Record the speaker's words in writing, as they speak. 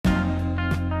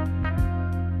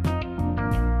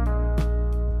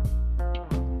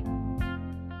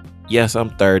Yes, I'm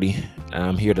 30, and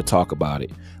I'm here to talk about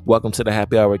it. Welcome to the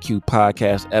Happy Hour with Q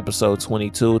podcast, episode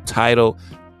 22, titled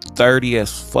 30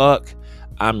 as fuck.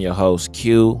 I'm your host,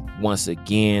 Q. Once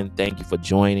again, thank you for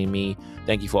joining me.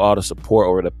 Thank you for all the support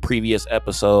over the previous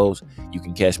episodes. You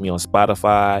can catch me on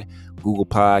Spotify, Google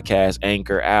Podcasts,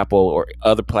 Anchor, Apple, or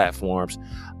other platforms.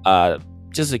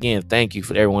 Just again, thank you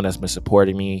for everyone that's been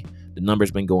supporting me. The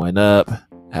number's been going up.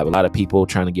 I have a lot of people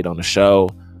trying to get on the show.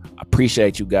 I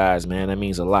appreciate you guys, man. That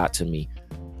means a lot to me.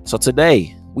 So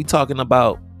today, we talking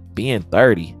about being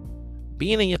 30.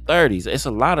 Being in your 30s, it's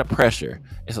a lot of pressure.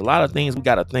 It's a lot of things we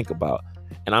got to think about.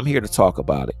 And I'm here to talk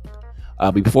about it.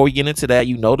 But before we get into that,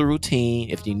 you know the routine.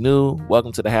 If you're new,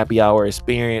 welcome to the Happy Hour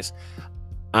experience.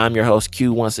 I'm your host,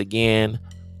 Q, once again.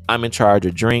 I'm in charge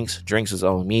of drinks. Drinks is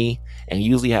on me. And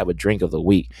usually have a drink of the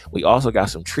week. We also got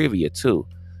some trivia, too.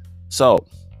 So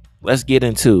let's get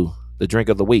into the drink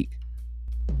of the week.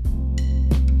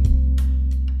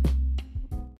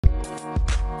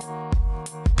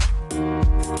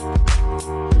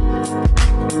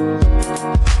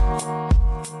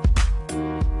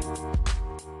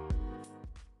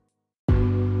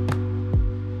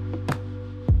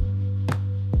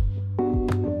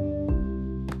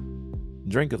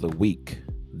 Drink of the week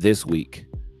this week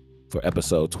for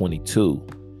episode 22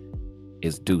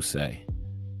 is Dusse.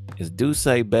 It's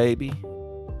Dusse, baby.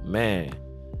 Man,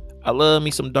 I love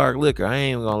me some dark liquor. I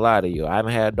ain't even gonna lie to you. I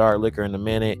haven't had dark liquor in a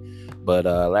minute, but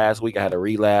last week I had a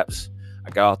relapse. I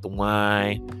got off the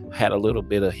wine, had a little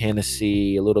bit of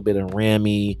Hennessy, a little bit of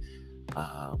Remy,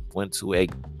 went to a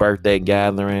birthday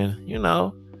gathering,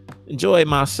 enjoyed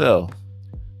myself.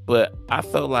 But I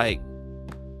felt like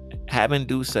having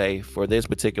Dusse for this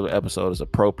particular episode is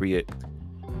appropriate.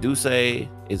 Dusse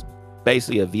is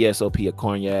basically a VSOP of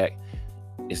cognac.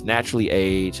 It's naturally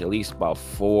aged, at least about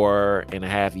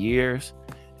 4.5 years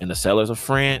in the cellars of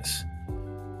France.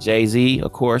 Jay-Z,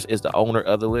 of course, is the owner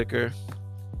of the liquor.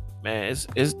 Man,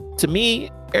 it's to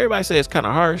me, everybody says it's kind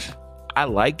of harsh. I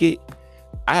like it.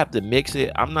 I have to mix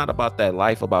it. I'm not about that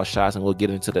life about shots, and we'll get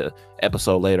into the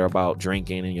episode later about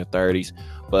drinking in your 30s.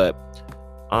 But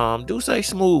Dusse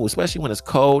smooth, especially when it's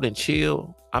cold and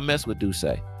chill. I mess with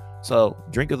Dusse. So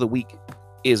drink of the week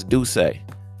is Dusse.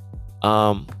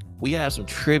 We have some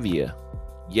trivia.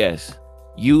 Yes,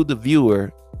 you, the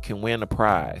viewer, can win a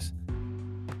prize.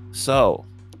 So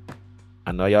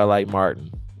I know y'all like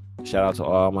Martin. Shout out to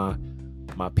all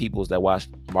my peoples that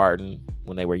watched Martin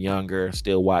when they were younger,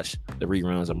 still watch the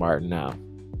reruns of Martin now.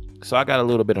 So I got a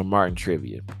little bit of Martin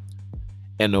trivia.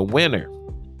 And the winner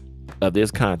of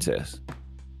this contest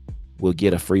will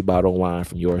get a free bottle of wine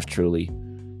from yours truly.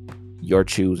 Your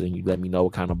choosing. You let me know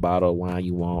what kind of bottle of wine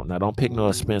you want. Now, don't pick no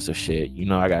expensive shit. You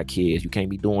know I got kids. You can't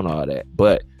be doing all that.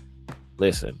 But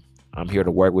listen, I'm here to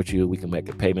work with you. We can make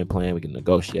a payment plan. We can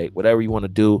negotiate. Whatever you want to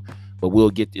do. But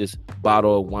we'll get this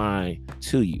bottle of wine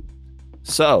to you.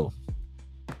 So,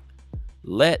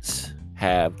 let's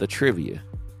have the trivia.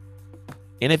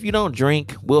 And if you don't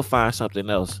drink, we'll find something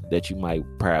else that you might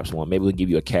perhaps want. Maybe we'll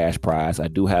give you a cash prize. I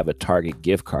do have a Target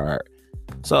gift card.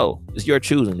 So it's your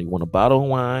choosing. You want a bottle of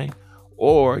wine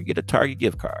or get a Target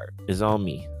gift card. It's on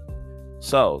me.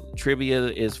 So trivia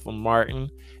is from Martin,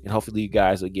 and hopefully you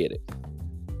guys will get it.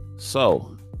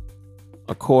 So,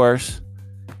 of course,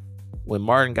 when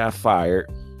Martin got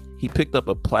fired, he picked up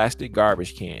a plastic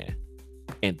garbage can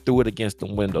and threw it against the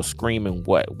window, screaming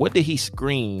what? What did he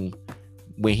scream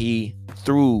when he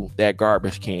threw that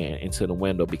garbage can into the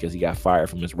window because he got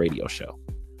fired from his radio show?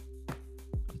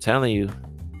 I'm telling you,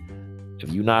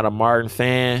 if you're not a Martin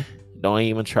fan, don't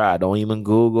even try. Don't even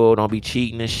Google. Don't be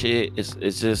cheating and shit.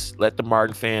 It's just let the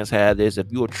Martin fans have this.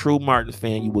 If you're a true Martin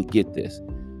fan, you will get this.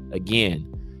 Again,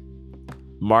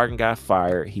 Martin got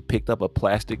fired. He picked up a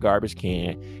plastic garbage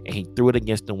can and he threw it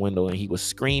against the window and he was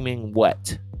screaming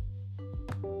what?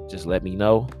 Just let me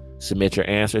know. Submit your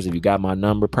answers. If you got my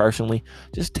number personally,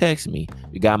 just text me.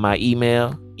 If you got my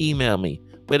email me.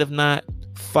 But if not,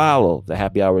 follow the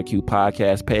Happy Hour with Q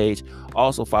podcast page.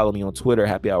 Also follow me on Twitter,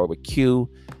 Happy Hour with Q.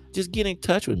 Just get in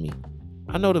touch with me.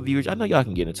 I know the viewers, I know y'all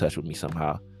can get in touch with me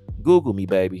somehow. Google me,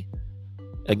 baby.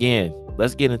 Again,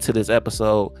 let's get into this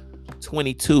episode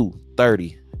 22,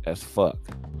 30 as fuck.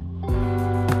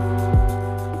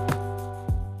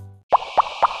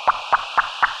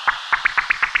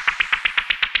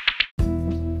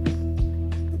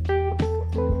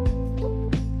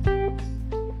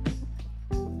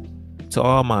 To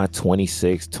all my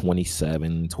 26,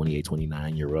 27, 28,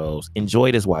 29 year olds,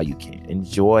 enjoy this while you can.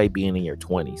 Enjoy being in your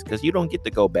 20s because you don't get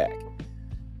to go back.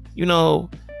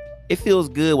 It feels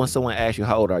good when someone asks you,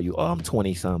 how old are you? Oh, I'm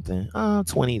 20 something. Oh, I'm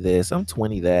 20 this. I'm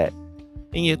 20 that.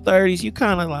 In your 30s, you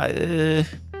kind of like,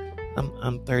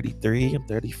 I'm 33, I'm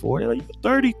 34. Like, you're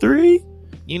 33?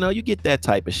 You get that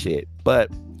type of shit. But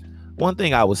one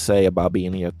thing I would say about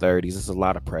being in your 30s is a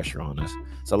lot of pressure on us.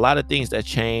 It's a lot of things that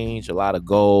change, a lot of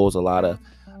goals, a lot of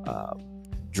uh,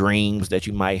 dreams that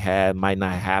you might have might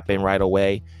not happen right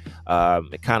away.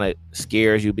 It kind of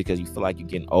scares you because you feel like you're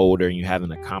getting older and you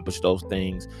haven't accomplished those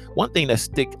things. One thing that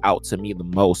stick out to me the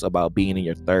most about being in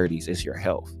your 30s is your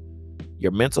health,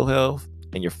 your mental health,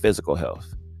 and your physical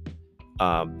health.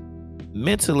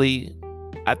 Mentally,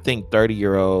 I think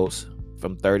 30-year-olds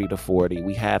from 30 to 40,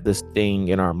 we have this thing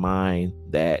in our mind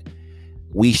that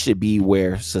we should be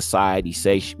where society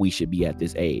says we should be at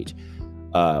this age.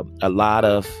 A lot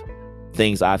of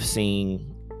things I've seen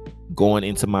going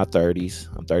into my 30s,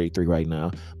 I'm 33 right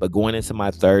now, but going into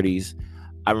my 30s,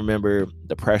 I remember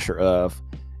the pressure of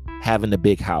having a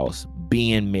big house,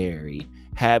 being married,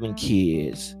 having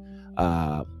kids,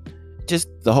 just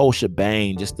the whole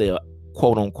shebang, just the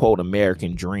quote unquote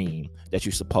American dream that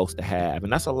you're supposed to have.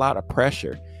 And that's a lot of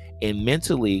pressure. And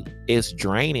mentally, it's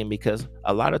draining because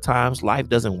a lot of times life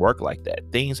doesn't work like that.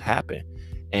 Things happen.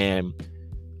 And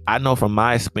I know from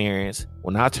my experience,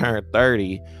 when I turned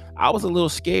 30, I was a little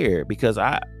scared because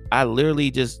I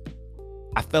literally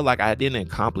I felt like I didn't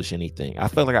accomplish anything. I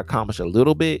felt like I accomplished a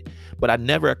little bit, but I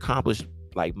never accomplished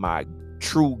like my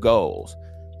true goals.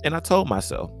 And I told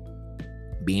myself,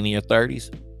 being in your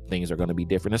 30s, things are going to be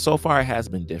different. And so far, it has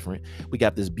been different. We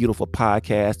got this beautiful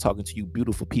podcast talking to you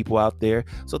beautiful people out there.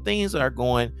 So things are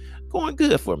going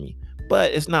good for me,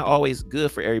 but it's not always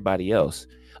good for everybody else.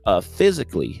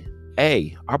 Physically,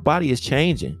 hey, our body is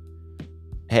changing.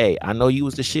 Hey, I know you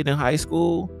was the shit in high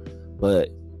school, but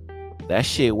that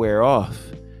shit wear off.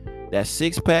 That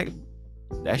six pack,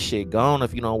 that shit gone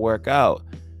if you don't work out.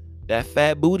 That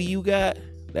fat booty you got,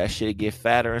 that shit get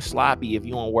fatter and sloppy if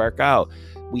you don't work out.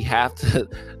 We have to,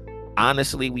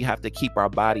 honestly, we have to keep our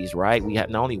bodies right. We have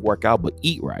to not only work out, but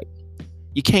eat right.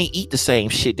 You can't eat the same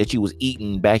shit that you was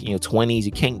eating back in your 20s.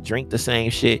 You can't drink the same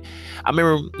shit. I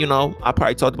remember, I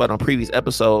probably talked about it on previous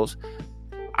episodes.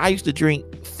 I used to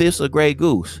drink fifths of Grey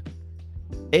Goose.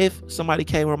 If somebody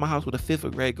came around my house with a fifth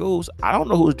of Grey Goose, I don't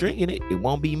know who's drinking it. It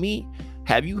won't be me.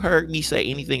 Have you heard me say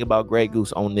anything about Grey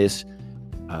Goose on this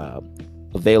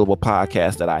available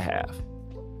podcast that I have?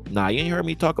 Nah, you ain't heard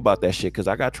me talk about that shit because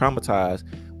I got traumatized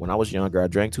when I was younger. I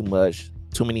drank too much,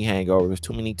 too many hangovers,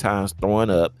 too many times throwing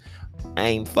up. I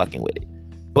ain't fucking with it.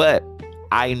 But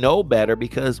I know better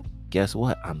because guess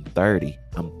what? I'm 30.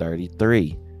 I'm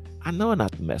 33. I know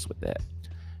not to mess with that.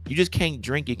 You just can't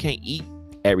drink. You can't eat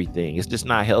everything. It's just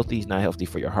not healthy. It's not healthy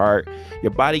for your heart.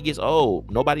 Your body gets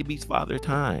old. Nobody beats Father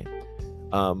Time.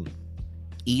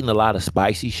 Eating a lot of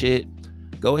spicy shit.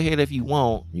 Go ahead if you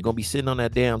want. You're going to be sitting on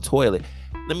that damn toilet.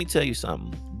 Let me tell you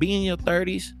something. Being in your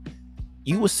 30s,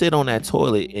 you will sit on that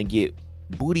toilet and get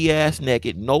booty ass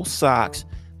naked, no socks,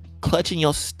 clutching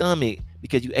your stomach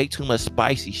because you ate too much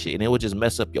spicy shit, and it would just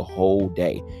mess up your whole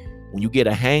day. When you get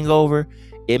a hangover,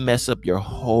 it mess up your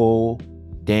whole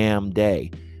damn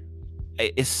day.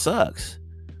 It sucks.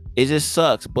 It just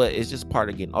sucks, but it's just part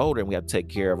of getting older, and we have to take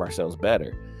care of ourselves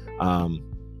better.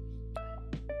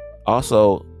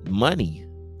 Also, money,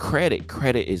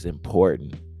 credit is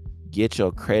important. Get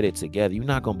your credit together. You're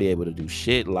not going to be able to do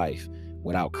shit life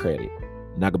without credit.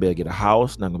 You're not going to be able to get a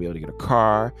house. Not going to be able to get a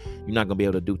car. You're not going to be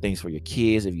able to do things for your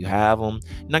kids if you have them.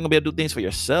 You're not going to be able to do things for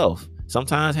yourself.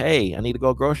 Sometimes, hey, I need to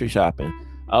go grocery shopping.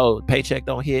 Oh, paycheck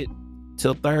don't hit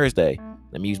till Thursday.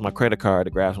 Let me use my credit card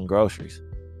to grab some groceries.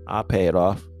 I'll pay it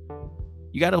off.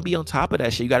 You got to be on top of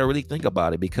that shit. You got to really think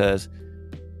about it because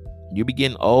you be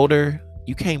getting older.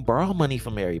 You can't borrow money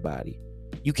from everybody.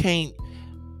 You can't,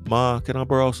 Ma, can I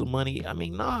borrow some money? I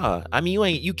mean, nah. I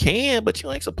mean, you can, but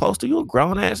you ain't supposed to. You a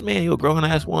grown ass man. You a grown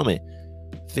ass woman.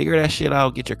 Figure that shit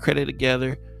out. Get your credit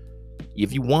together.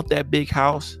 If you want that big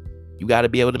house, you got to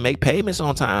be able to make payments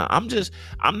on time.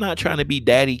 I'm not trying to be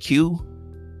Daddy Q.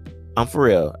 I'm for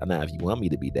real. Now, if you want me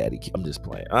to be Daddy Q, I'm just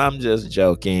playing. I'm just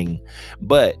joking.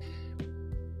 But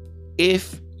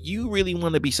if you really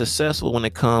want to be successful when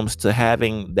it comes to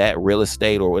having that real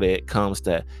estate or when it comes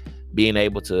to being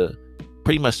able to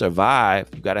pretty much survive,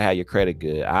 you got to have your credit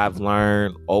good. I've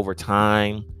learned over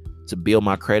time to build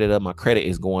my credit up. My credit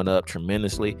is going up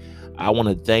tremendously. I want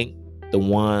to thank the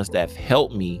ones that have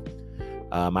helped me.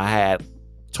 I had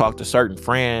talked to certain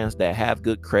friends that have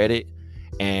good credit,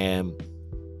 and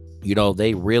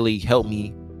they really helped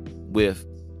me with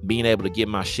being able to get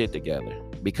my shit together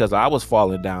because I was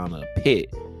falling down a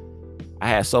pit. I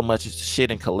had so much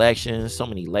shit in collections, so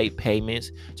many late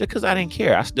payments, just because I didn't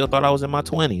care. I still thought I was in my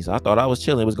 20s. I thought I was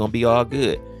chilling. It was going to be all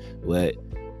good. But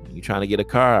you're trying to get a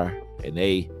car and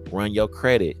they run your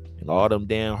credit and all them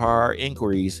damn hard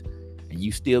inquiries, and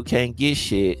you still can't get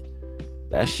shit,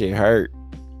 that shit hurt.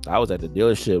 I was at the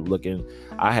dealership looking,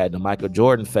 I had the Michael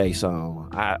Jordan face on.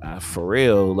 I for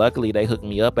real. Luckily, they hooked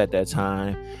me up at that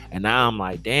time. And now I'm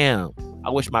like, damn,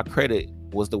 I wish my credit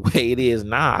was the way it is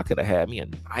now. I could have had me a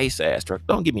nice ass truck.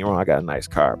 Don't get me wrong, I got a nice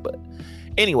car. But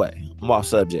anyway, I'm off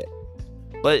subject.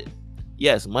 But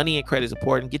yes, money and credit is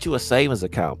important. Get you a savings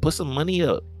account. Put some money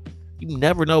up. You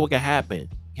never know what can happen.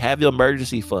 Have your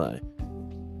emergency fund.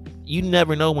 You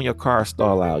never know when your car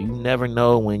stall out. You never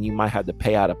know when you might have to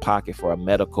pay out of pocket for a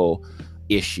medical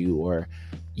issue, or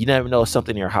you never know if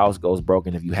something in your house goes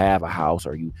broken if you have a house,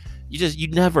 or you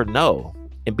never know.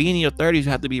 And being in your 30s, you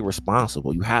have to be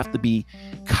responsible. You have to be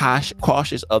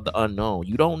cautious of the unknown.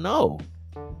 You don't know.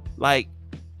 Like,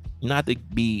 not to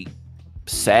be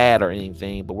sad or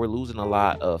anything, but we're losing a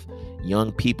lot of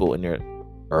young people in their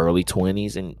early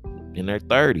 20s and in their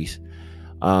 30s.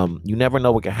 You never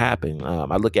know what can happen.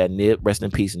 I look at Nip, rest in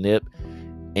peace, Nip.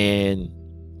 And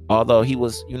although he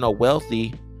was,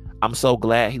 wealthy, I'm so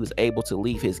glad he was able to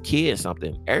leave his kids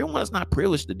something. Everyone's not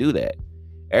privileged to do that.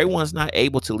 Everyone's not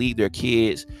able to leave their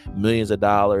kids millions of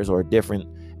dollars or different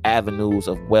avenues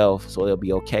of wealth so they'll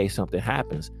be okay if something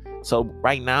happens. So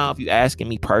right now, if you're asking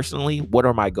me personally, what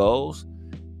are my goals?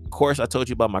 Of course, I told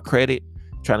you about my credit,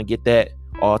 trying to get that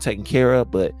all taken care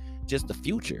of, but just the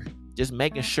future. Just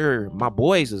making sure my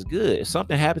boys is good. If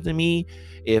something happens to me,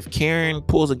 if Karen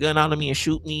pulls a gun out of me and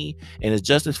shoot me, and it's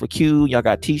justice for Q, y'all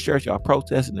got t-shirts, y'all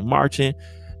protesting and marching,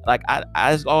 like I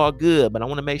it's all good, but I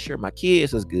want to make sure my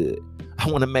kids is good. I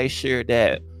want to make sure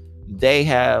that they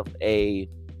have a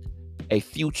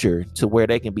future to where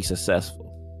they can be successful.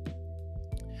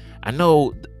 I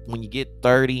know when you get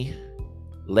 30,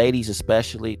 ladies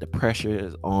especially, the pressure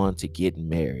is on to get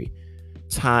married.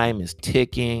 Time is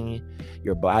ticking.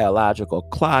 Your biological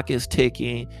clock is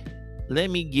ticking.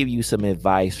 Let me give you some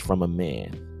advice from a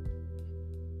man.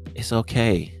 It's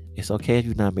okay. It's okay if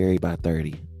you're not married by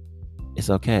 30. It's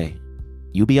okay.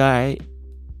 You'll be all right.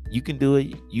 You can do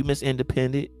it. You Miss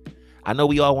Independent. I know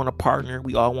we all want a partner.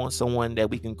 We all want someone that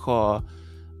we can call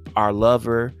our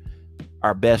lover,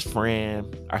 our best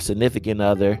friend, our significant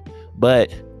other.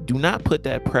 But do not put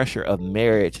that pressure of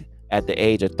marriage at the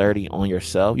age of 30 on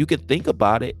yourself. You can think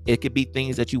about it. It could be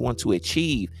things that you want to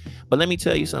achieve. But let me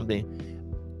tell you something.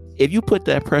 If you put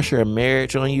that pressure of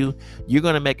marriage on you, you're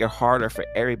going to make it harder for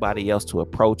everybody else to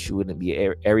approach you and be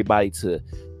everybody to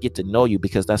get to know you,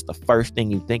 because that's the first thing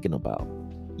you're thinking about.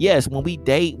 Yes, when we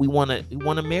date, we want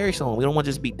to marry someone. We don't want to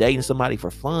just be dating somebody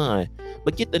for fun,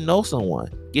 but get to know someone.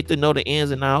 Get to know the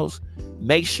ins and outs.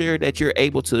 Make sure that you're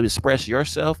able to express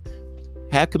yourself.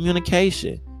 Have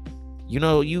communication. You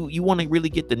want to really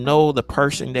get to know the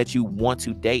person that you want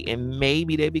to date, and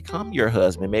maybe they become your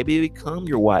husband, maybe they become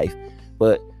your wife.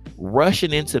 But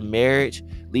rushing into marriage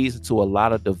leads to a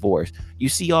lot of divorce. You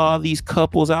see all these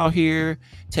couples out here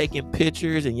taking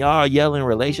pictures and y'all yelling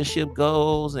relationship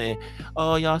goals and,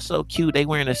 oh, y'all so cute, they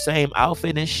wearing the same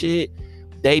outfit and shit.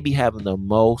 They be having the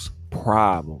most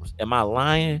problems. Am I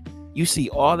lying? You see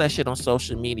all that shit on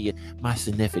social media. My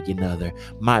significant other,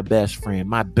 my best friend,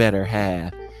 my better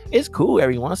half. It's cool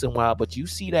every once in a while, but you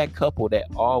see that couple that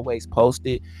always post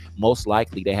it, most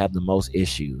likely they have the most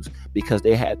issues because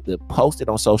they had to post it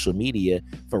on social media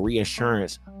for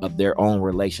reassurance of their own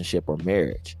relationship or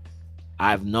marriage.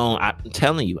 I'm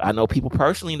telling you, I know people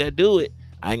personally that do it.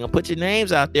 I ain't gonna put your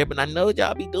names out there, but I know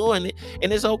y'all be doing it,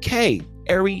 and it's okay.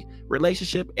 Every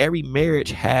relationship, every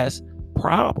marriage has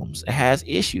problems. It has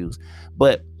issues.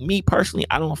 But me personally,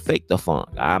 I don't fake the funk.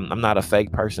 I'm not a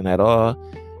fake person at all.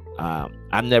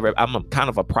 I'm a kind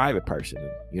of a private person.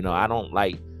 I don't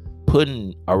like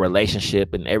putting a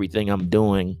relationship and everything I'm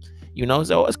doing,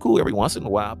 so it's cool every once in a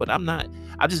while, but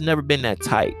I've just never been that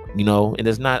type, and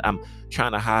it's not, I'm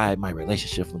trying to hide my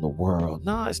relationship from the world.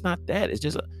 No, it's not that. It's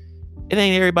just, it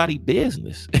ain't everybody's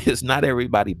business. It's not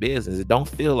everybody's business. It don't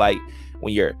feel like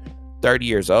when you're 30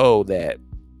 years old that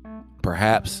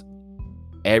perhaps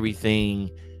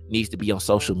everything needs to be on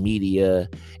social media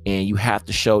and you have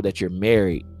to show that you're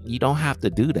married. You don't have to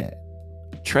do that.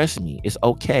 Trust me, it's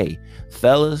okay.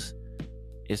 Fellas,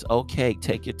 it's okay.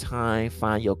 Take your time,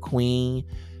 find your queen.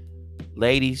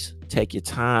 Ladies, take your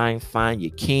time, find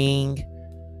your king.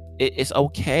 It's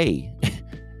okay.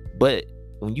 But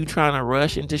when you trying to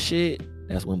rush into shit,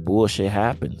 that's when bullshit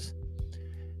happens.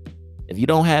 If you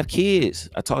don't have kids,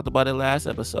 I talked about it last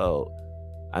episode.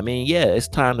 It's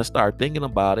time to start thinking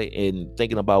about it and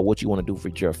thinking about what you want to do for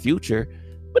your future,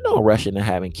 but don't rush into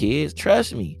having kids.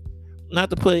 Trust me, not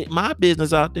to put my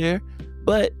business out there,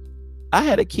 but I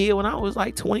had a kid when I was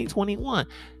like 20, 21.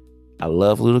 I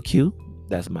love little Q.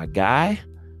 That's my guy.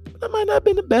 But that might not have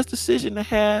been the best decision to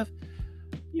have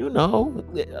you know,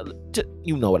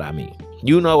 you know what I mean.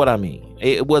 You know what I mean.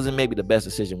 It wasn't maybe the best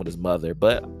decision with his mother,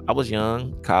 but I was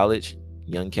young, college,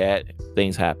 young cat.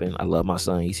 Things happen. I love my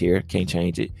son. He's here. Can't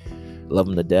change it. Love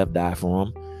him to death. Die for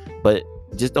him. But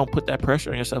just don't put that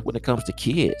pressure on yourself when it comes to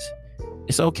kids.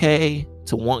 It's okay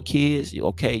to want kids.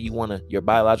 Okay, your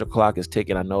biological clock is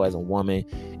ticking. I know as a woman,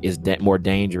 it's more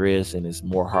dangerous and it's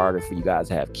more harder for you guys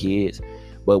to have kids.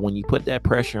 But when you put that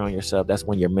pressure on yourself, that's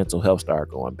when your mental health start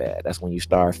going bad. That's when you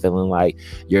start feeling like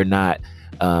you're not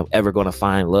ever going to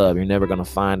find love. You're never going to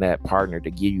find that partner to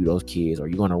give you those kids, or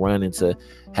you're going to run into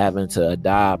having to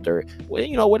adopt, or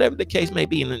whatever the case may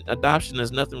be. And adoption,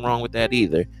 there's nothing wrong with that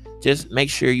either. Just make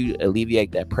sure you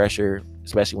alleviate that pressure,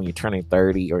 especially when you're turning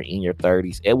 30 or in your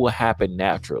 30s. It will happen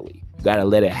naturally. You got to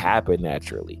let it happen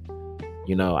naturally.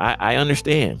 I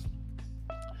understand.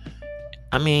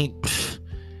 I mean,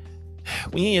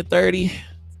 when you're in your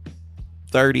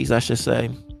 30s, I should say,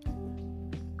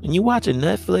 and you watching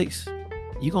Netflix,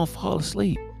 you're going to fall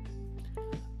asleep.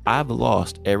 I've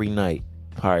lost every night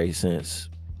probably since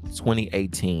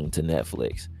 2018 to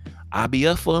Netflix. I'll be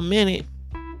up for a minute,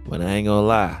 but I ain't going to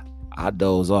lie. I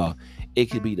doze off. It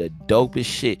could be the dopest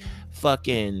shit.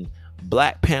 Fucking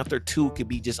Black Panther 2 could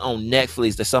be just on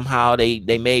Netflix. That somehow they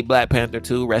made Black Panther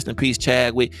 2, rest in peace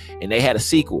Chadwick, and they had a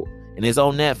sequel, and it's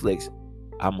on Netflix.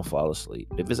 I'm going to fall asleep.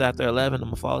 If it's after 11, I'm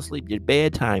going to fall asleep. Your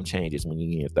bedtime changes when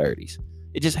you're in your 30s.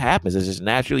 It just happens. It's just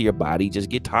naturally your body just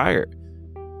get tired.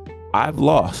 I've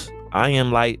lost. I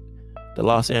am like the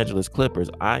Los Angeles Clippers.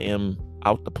 I am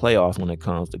out the playoffs when it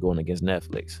comes to going against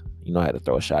Netflix. I had to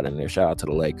throw a shot in there. Shout out to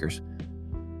the Lakers.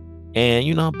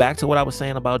 And, back to what I was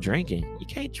saying about drinking. You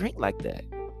can't drink like that.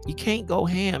 You can't go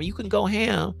ham. You can go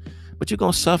ham, but you're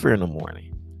going to suffer in the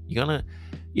morning. You're going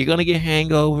to get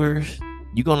hangovers.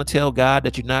 You're going to tell God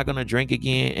that you're not going to drink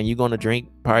again, and you're going to drink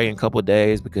probably in a couple of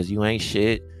days because you ain't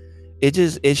shit.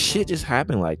 Shit just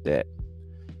happened like that.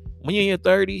 When you're in your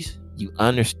 30s, you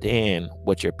understand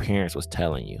what your parents was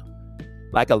telling you.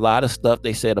 Like a lot of stuff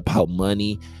they said about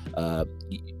money,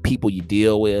 people you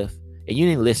deal with, and you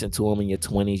didn't listen to them in your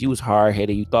 20s. You was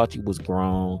hard-headed. You thought you was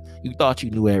grown. You thought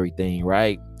you knew everything,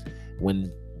 right?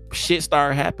 When shit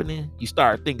started happening, you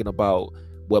start thinking about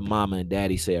what mama and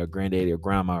daddy say, or granddaddy or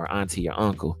grandma or auntie or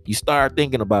uncle. You start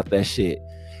thinking about that shit,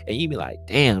 and you be like,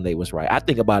 damn, they was right. I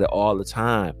think about it all the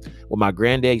time. When my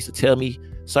granddad used to tell me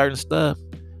certain stuff,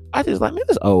 I just like, man,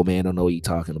 this old man don't know what he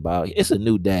talking about. It's a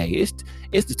new day. It's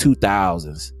the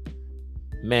 2000s.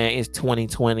 Man, it's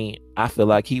 2020. I feel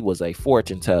like he was a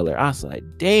fortune teller. I was like,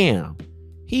 damn,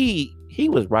 he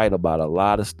was right about a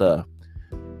lot of stuff.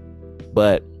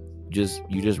 But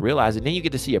you just realize it. Then you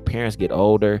get to see your parents get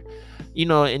older,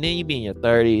 and then you be in your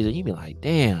 30s and you be like,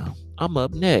 damn, I'm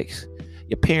up next.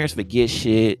 Your parents forget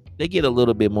shit. They get a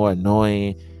little bit more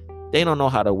annoying. They don't know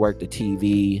how to work the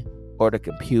TV or the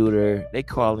computer. They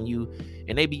calling you,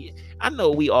 and I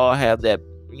know we all have that.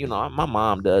 My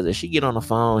mom does it. She get on the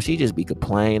phone. She just be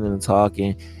complaining and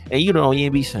talking. And you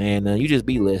ain't be saying nothing. You just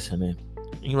be listening.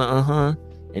 And you're like, uh-huh.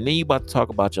 And then you about to talk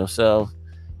about yourself.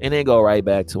 And then go right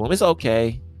back to them. It's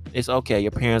okay. It's okay.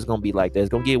 Your parents going to be like that. It's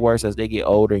going to get worse as they get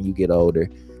older and you get older.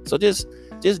 So just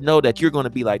know that you're going to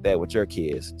be like that with your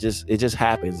kids. It just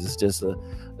happens. It's just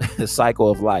a cycle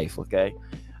of life, okay?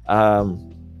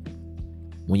 When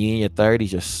you're in your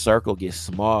 30s, your circle gets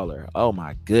smaller. Oh,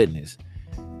 my goodness.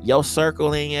 Your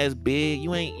circle ain't as big.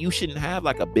 You shouldn't have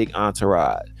like a big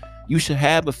entourage. You should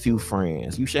have a few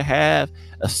friends. You should have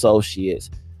associates.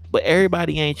 But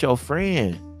everybody ain't your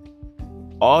friend.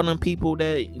 All them people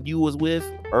that you was with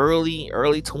early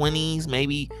 20s,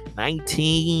 maybe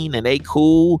 19, and they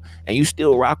cool, and you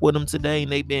still rock with them today,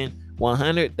 and they been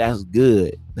 100, that's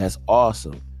good. That's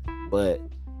awesome. But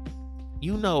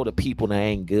the people that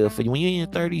ain't good for you. When you're in your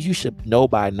 30s, you should know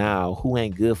by now who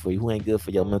ain't good for you, who ain't good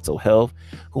for your mental health,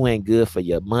 who ain't good for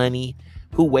your money,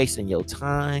 who wasting your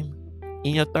time.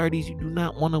 In your 30s, you do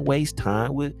not want to waste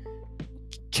time with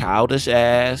childish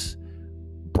ass,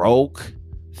 broke,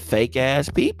 fake ass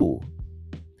people.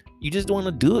 You just don't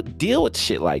want to deal with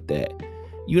shit like that.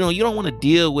 You don't want to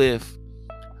deal with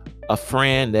a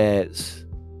friend that's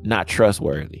not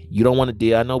trustworthy. You don't want to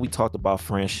deal. I know we talked about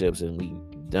friendships and we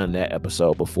done that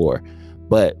episode before,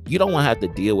 but you don't want to have to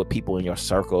deal with people in your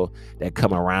circle that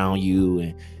come around you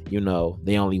and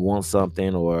they only want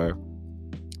something, or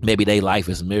maybe their life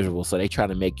is miserable, so they try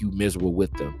to make you miserable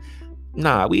with them.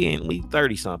 Nah, we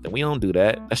 30 something. We don't do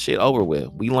that. That shit over with.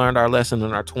 We learned our lesson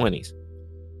in our 20s.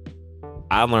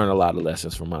 I learned a lot of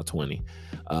lessons from my 20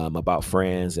 about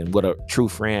friends and what a true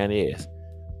friend is.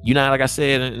 Like I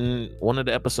said in one of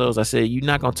the episodes, I said, you're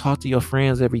not going to talk to your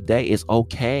friends every day. It's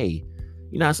okay.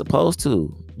 You're not supposed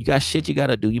to. You got shit you got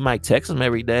to do. You might text them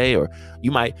every day, or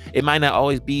it might not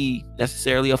always be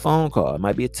necessarily a phone call. It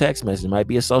might be a text message. It might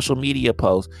be a social media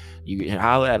post. You can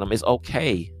holler at them. It's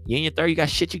okay. You in your 30s, you got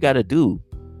shit you got to do.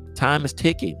 Time is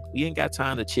ticking. We ain't got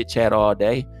time to chit chat all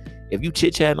day. If you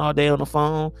chit chatting all day on the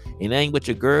phone and it ain't with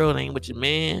your girl, it ain't with your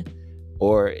man,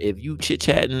 or if you chit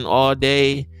chatting all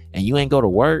day and you ain't go to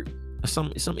work,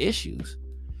 some issues.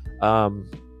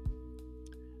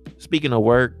 Speaking of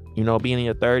work, being in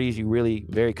your 30s, you really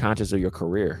very conscious of your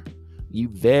career. You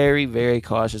very, very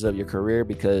cautious of your career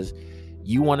because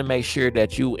you want to make sure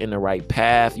that you in the right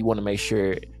path. You want to make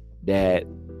sure that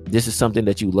this is something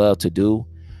that you love to do.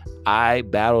 I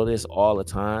battle this all the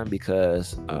time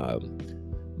because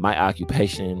my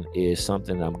occupation is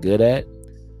something I'm good at,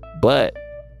 but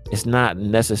it's not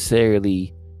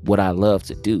necessarily what I love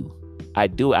to do. I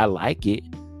like it,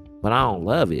 but I don't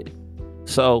love it.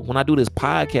 So when I do this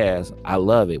podcast, I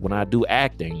love it. When I do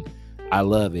acting, I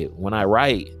love it. When I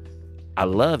write, I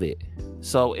love it.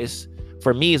 So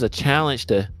for me, it's a challenge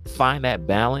to find that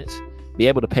balance, be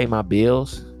able to pay my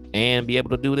bills and be able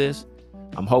to do this.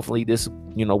 Hopefully this,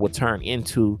 will turn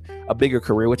into a bigger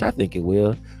career, which I think it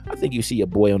will. I think you see a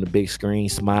boy on the big screen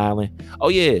smiling. Oh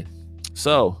yeah.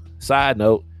 So side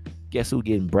note, guess who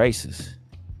getting braces?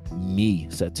 Me,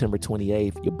 September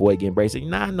 28th, your boy getting braces.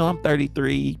 Nah, I know I'm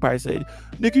 33. He probably said,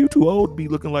 nigga, you too old to be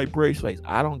looking like brace face.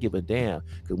 I don't give a damn.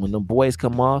 Because when them boys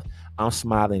come off, I'm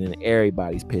smiling in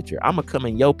everybody's picture. I'm going to come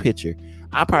in your picture.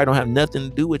 I probably don't have nothing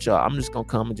to do with y'all. I'm just going to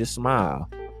come and just smile.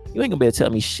 You ain't going to be able to tell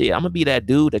me shit. I'm going to be that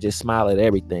dude that just smile at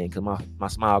everything because my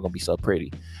smile going to be so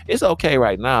pretty. It's okay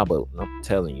right now, but I'm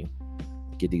telling you,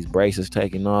 get these braces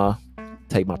taken off,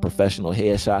 take my professional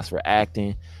headshots for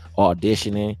acting,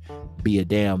 auditioning, be a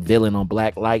damn villain on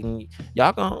Black Lightning.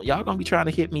 Y'all gonna be trying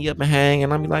to hit me up and hang,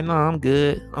 and I'm be like, no, I'm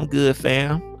good,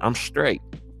 fam, I'm straight.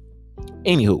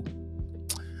 Anywho,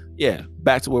 yeah,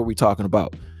 back to what we're talking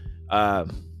about.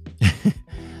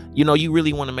 You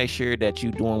really want to make sure that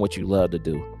you're doing what you love to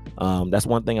do. That's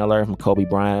one thing I learned from Kobe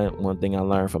Bryant. One thing I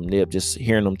learned from Nip, just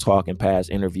hearing them talk in past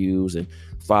interviews and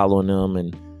following them,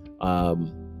 and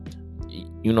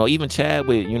even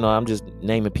Chadwick, I'm just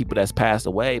naming people that's passed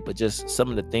away, but just some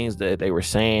of the things that they were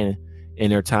saying in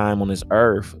their time on this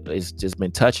earth, it's just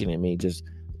been touching at me, just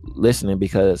listening,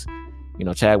 because,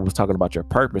 Chadwick was talking about your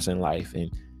purpose in life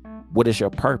and what is your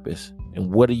purpose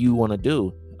and what do you want to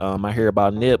do? I hear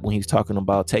about Nip when he's talking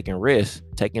about taking risks,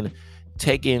 taking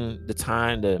the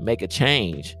time to make a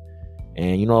change.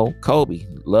 And, Kobe,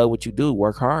 love what you do,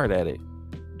 work hard at it,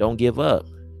 don't give up.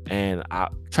 And I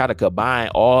try to combine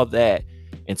all that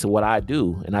into what I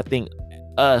do. And I think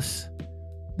us,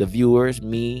 the viewers,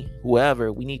 me,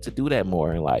 whoever, we need to do that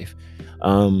more in life.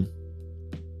 I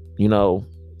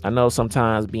know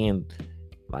sometimes being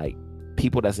like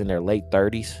people that's in their late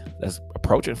 30s, that's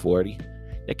approaching 40,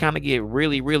 they kind of get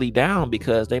really, really down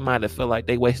because they might have felt like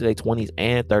they wasted their 20s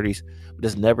and 30s, but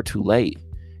it's never too late.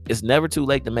 It's never too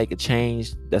late to make a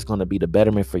change that's going to be the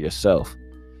betterment for yourself.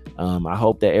 I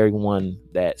hope that everyone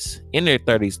that's in their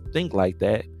 30s think like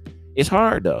that. It's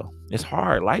hard though. It's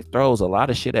hard. Life throws a lot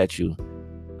of shit at you,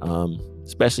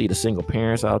 especially the single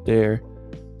parents out there,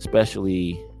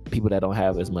 especially people that don't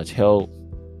have as much help.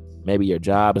 Maybe your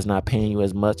job is not paying you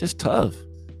as much. It's tough.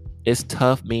 It's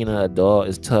tough being an adult.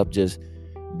 It's tough just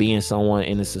being someone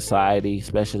in the society,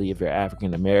 especially if you're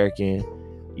African American.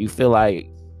 You feel like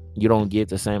you don't get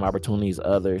the same opportunities as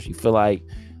others. You feel like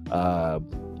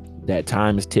that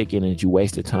time is ticking and you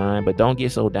wasted time, but don't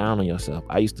get so down on yourself.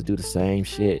 I used to do the same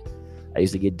shit. I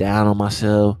used to get down on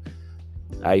myself.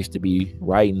 I used to be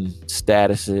writing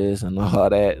statuses and all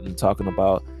that and talking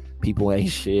about people ain't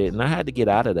shit. And I had to get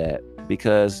out of that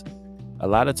because a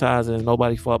lot of times there's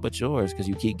nobody's fault but yours because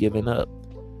you keep giving up.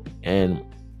 And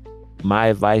my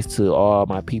advice to all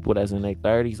my people that's in their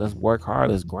 30s, let's work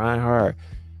hard, let's grind hard.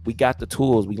 We got the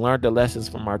tools. We learned the lessons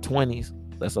from our 20s.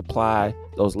 Let's apply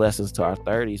those lessons to our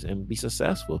 30s and be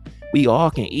successful. We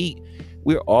all can eat.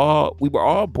 We were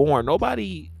all born.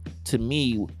 Nobody, to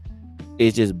me,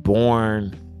 is just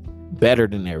born better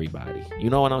than everybody.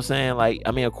 You know what I'm saying? Like,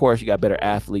 I mean, of course, you got better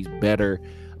athletes, better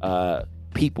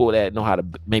people that know how to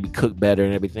maybe cook better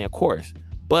and everything, of course.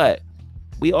 But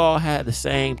we all had the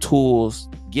same tools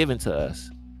given to us.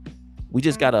 We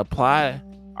just got to apply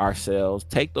ourselves,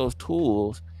 take those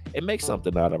tools, and make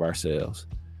something out of ourselves.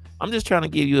 I'm just trying to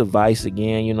give you advice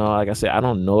again. Like I said, I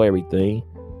don't know everything,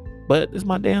 but it's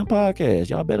my damn podcast.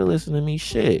 Y'all better listen to me.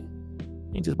 Shit.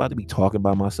 I ain't just about to be talking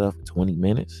about myself for 20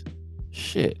 minutes.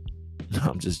 Shit. No,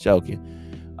 I'm just joking.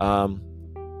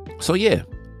 So yeah,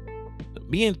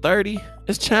 being 30,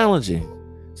 it's challenging.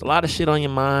 It's a lot of shit on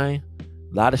your mind,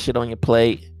 a lot of shit on your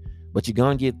plate, but you're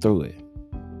going to get through it.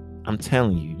 I'm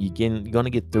telling you, you're going to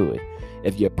get through it.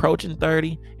 If you're approaching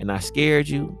 30 and I scared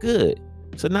you, good.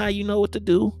 So now you know what to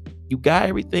do. You got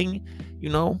everything,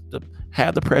 to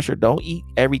have the pressure. Don't eat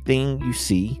everything you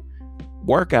see.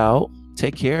 Work out.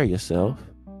 Take care of yourself.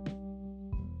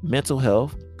 Mental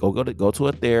health. Go to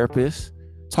a therapist.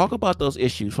 Talk about those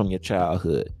issues from your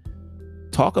childhood.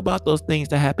 Talk about those things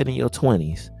that happened in your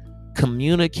 20s.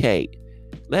 Communicate.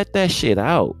 Let that shit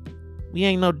out. We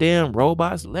ain't no damn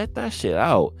robots. Let that shit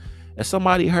out. If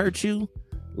somebody hurt you,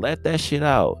 let that shit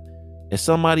out.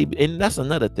 And that's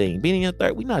another thing. Being in your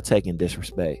 30s, we're not taking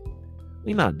disrespect.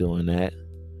 We're not doing that.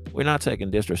 We're not taking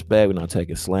disrespect. We're not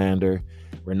taking slander.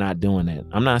 We're not doing that.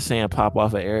 I'm not saying pop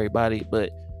off at everybody, but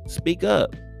speak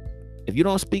up. If you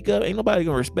don't speak up, ain't nobody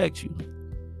gonna respect you.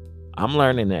 I'm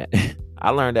learning that. I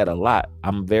learned that a lot.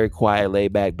 I'm a very quiet,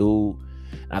 laid back dude.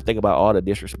 I think about all the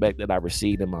disrespect that I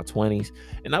received in my 20s.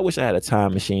 And I wish I had a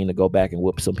time machine to go back and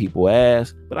whoop some people's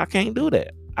ass, but I can't do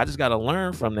that. I just got to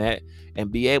learn from that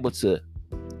and be able to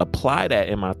apply that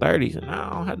in my 30s. And I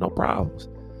don't have no problems.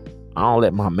 I don't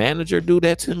let my manager do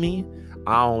that to me.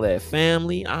 I don't let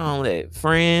family. I don't let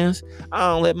friends. I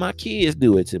don't let my kids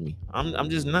do it to me. I'm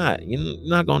just not. You're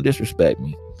not going to disrespect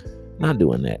me. Not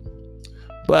doing that.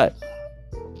 But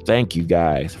thank you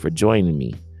guys for joining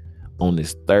me on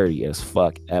this 30 as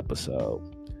fuck episode.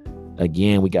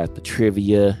 Again, we got the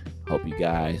trivia. Hope you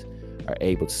guys are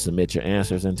able to submit your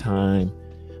answers in time.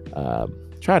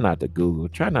 Try not to Google.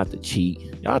 Try not to cheat.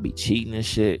 Y'all be cheating and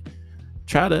shit.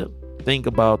 Try to think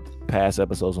about past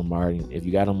episodes of Martin. If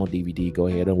you got them on DVD, go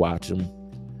ahead and watch them.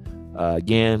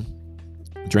 Again,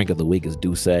 drink of the week is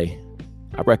Dusse.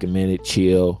 I recommend it.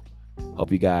 Chill.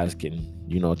 Hope you guys can,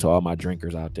 to all my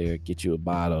drinkers out there, get you a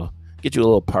bottle. Get you a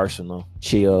little personal.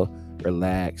 Chill.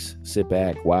 Relax, sit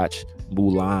back, watch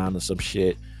Mulan or some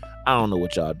shit. I don't know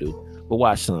what y'all do, but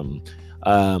watch something.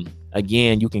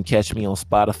 Again, you can catch me on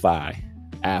Spotify,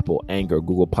 Apple, Anchor,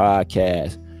 Google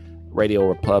Podcasts, Radio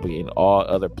Republic, and all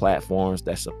other platforms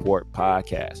that support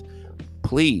podcasts.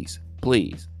 Please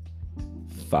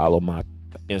follow my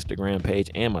Instagram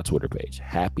page and my Twitter page,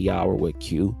 Happy Hour with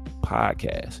Q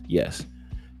Podcast. Yes,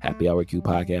 Happy Hour with Q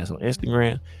Podcast on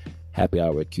Instagram, Happy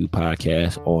Hour with Q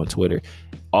Podcast on Twitter.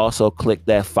 Also, click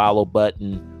that follow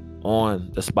button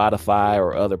on the Spotify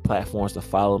or other platforms to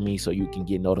follow me so you can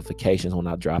get notifications when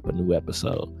I drop a new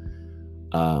episode.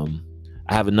 I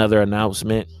have another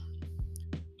announcement.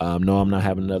 No, I'm not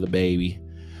having another baby.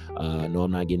 No,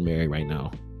 I'm not getting married right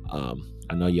now.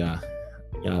 I know y'all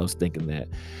was thinking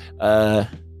that.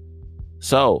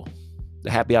 So, the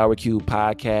Happy Hour Q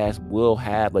podcast will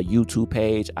have a YouTube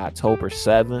page October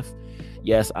 7th.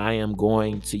 Yes, I am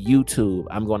going to YouTube.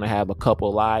 I'm going to have a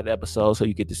couple live episodes so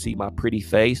you get to see my pretty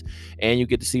face and you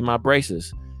get to see my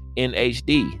braces in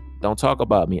HD. Don't talk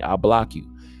about me. I'll block you.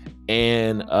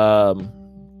 And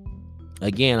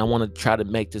again, I want to try to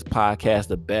make this podcast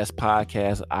the best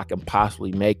podcast I can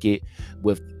possibly make it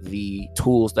with the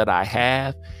tools that I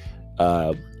have.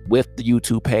 With the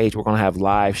YouTube page, we're going to have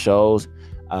live shows.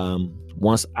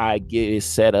 Once I get it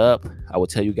set up, I will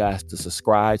tell you guys to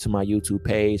subscribe to my YouTube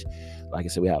page. Like I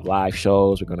said, we have live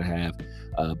shows. We're going to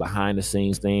have behind the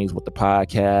scenes things with the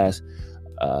podcast.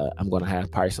 I'm going to have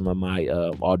probably some of my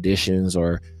auditions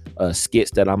or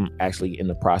skits that I'm actually in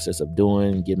the process of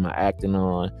doing, getting my acting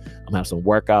on. I'm going to have some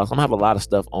workouts. I'm going to have a lot of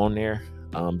stuff on there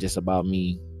just about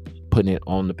me putting it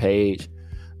on the page.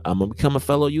 I'm going to become a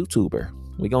fellow YouTuber.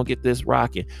 We're going to get this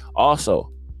rocking.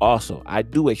 Also, I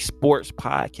do a sports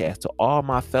podcast to all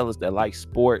my fellas that like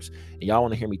sports and y'all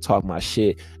want to hear me talk my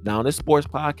shit. Now, on this sports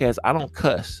podcast, I don't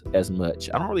cuss as much.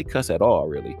 I don't really cuss at all,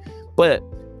 really. But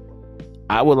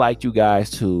I would like you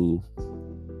guys to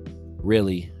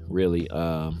really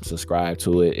subscribe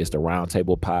to it. It's the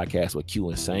Roundtable Podcast with Q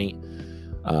and Saint.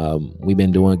 We've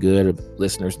been doing good.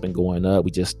 Listeners been going up.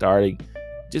 We just started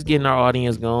just getting our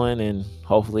audience going, and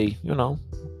hopefully,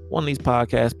 one of these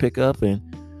podcasts pick up. And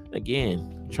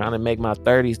again, trying to make my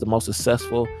 30s the most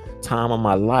successful time of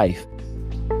my life.